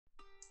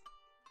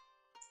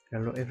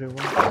Hello everyone,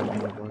 I'm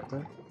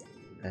Minecart,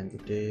 and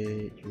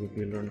today you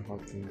will learn how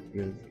to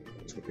build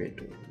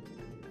torpedo.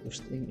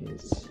 First thing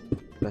is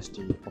place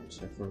the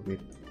observer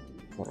with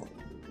forward,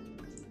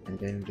 and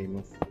then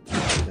remove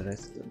the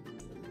redstone.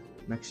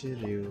 Make sure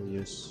you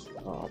use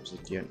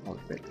obsidian or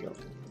bedrock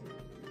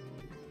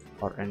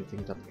or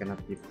anything that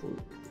cannot be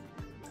pulled.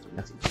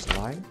 Next is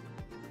slime,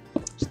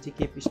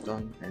 sticky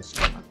piston, and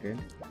slime again,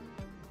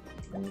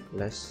 and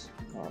place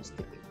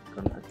sticky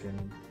piston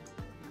again.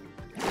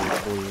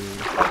 Pull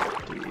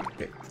the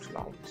back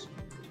clouds.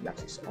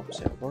 Next is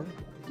observer.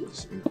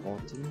 This is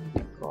important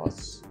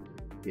because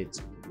it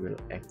will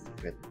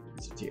activate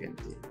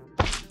TNT.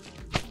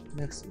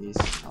 Next is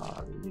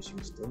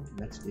using stone.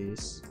 Next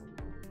is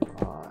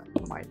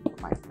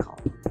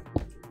Minecart.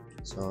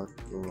 So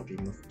to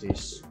remove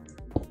this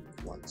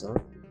water,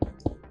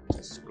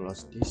 just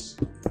close this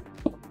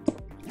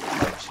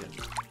section.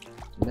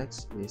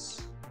 Next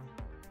is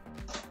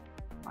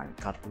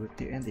Minecart with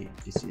TNT.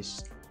 This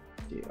is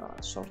the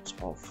source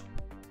of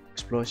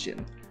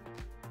explosion.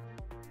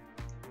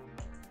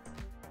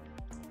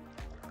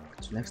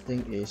 So next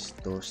thing is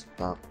to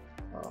start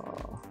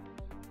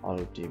all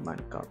the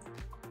Minecart,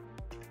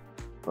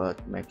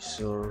 but make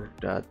sure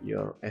that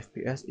your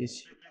FPS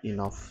is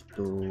enough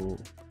to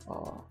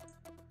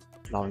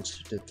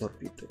launch the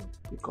torpedo,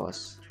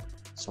 because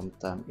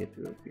sometimes it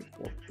will be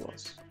for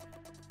close.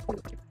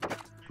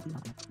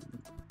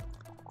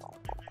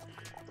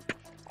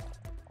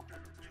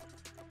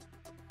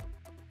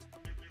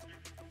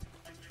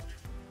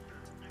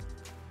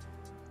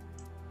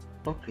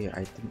 Okay,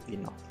 I think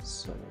enough.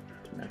 So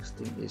the next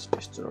thing is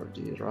destroy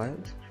the rail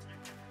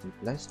and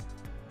place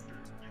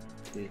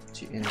the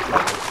TNT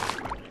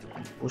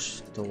and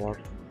push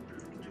toward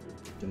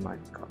the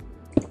Minecart.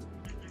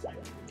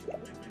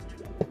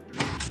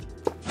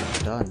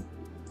 Done.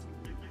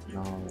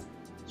 Now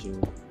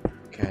you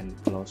can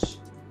close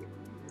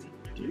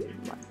the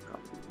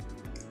Minecart.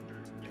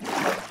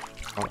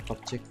 Our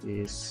object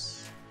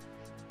is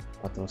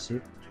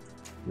battleship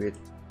with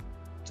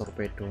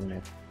torpedo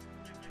net.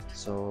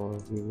 So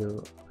we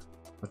will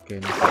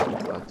again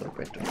a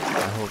torpedo.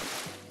 I hope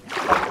the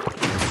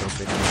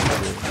torpedo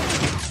will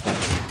stop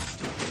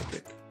the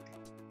torpedo.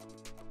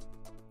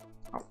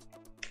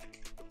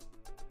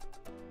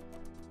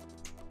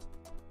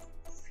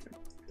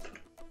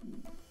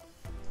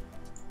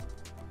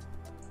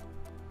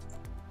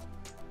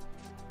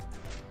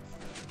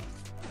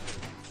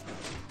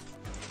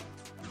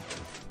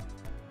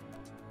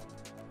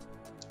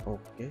 Oh.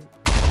 Okay.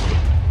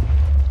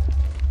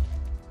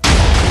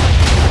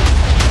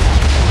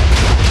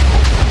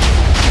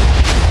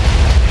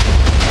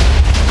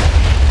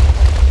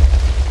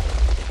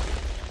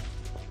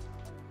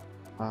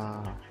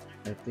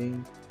 I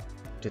think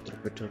the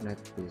torpedo net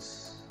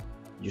is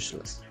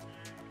useless.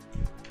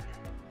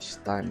 It's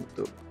time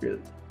to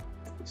build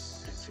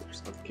these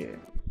ships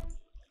again.